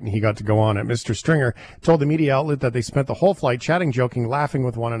flight, and he got to go on it. Mr. Stringer told the media outlet that they spent the whole flight chatting, joking, laughing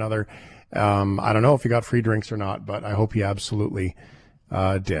with one another. I don't know if he got free drinks or not, but I hope he absolutely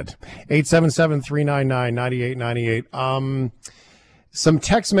did. 877-399-9898. Some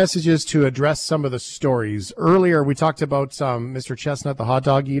text messages to address some of the stories. Earlier, we talked about Mr. Chestnut, the hot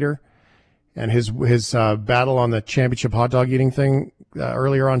dog eater, and his battle on the championship hot dog eating thing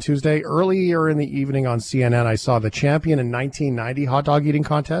earlier on Tuesday. Earlier in the evening on CNN, I saw the champion in 1990 hot dog eating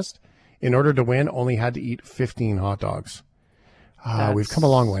contest, in order to win, only had to eat 15 hot dogs. We've come a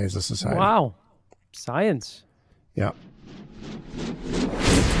long way as a society. Wow. Science. Yeah.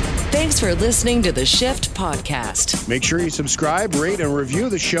 Thanks for listening to the Shift Podcast. Make sure you subscribe, rate, and review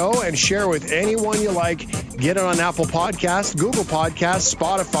the show, and share with anyone you like. Get it on Apple Podcasts, Google Podcasts,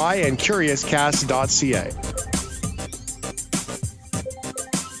 Spotify, and CuriousCast.ca.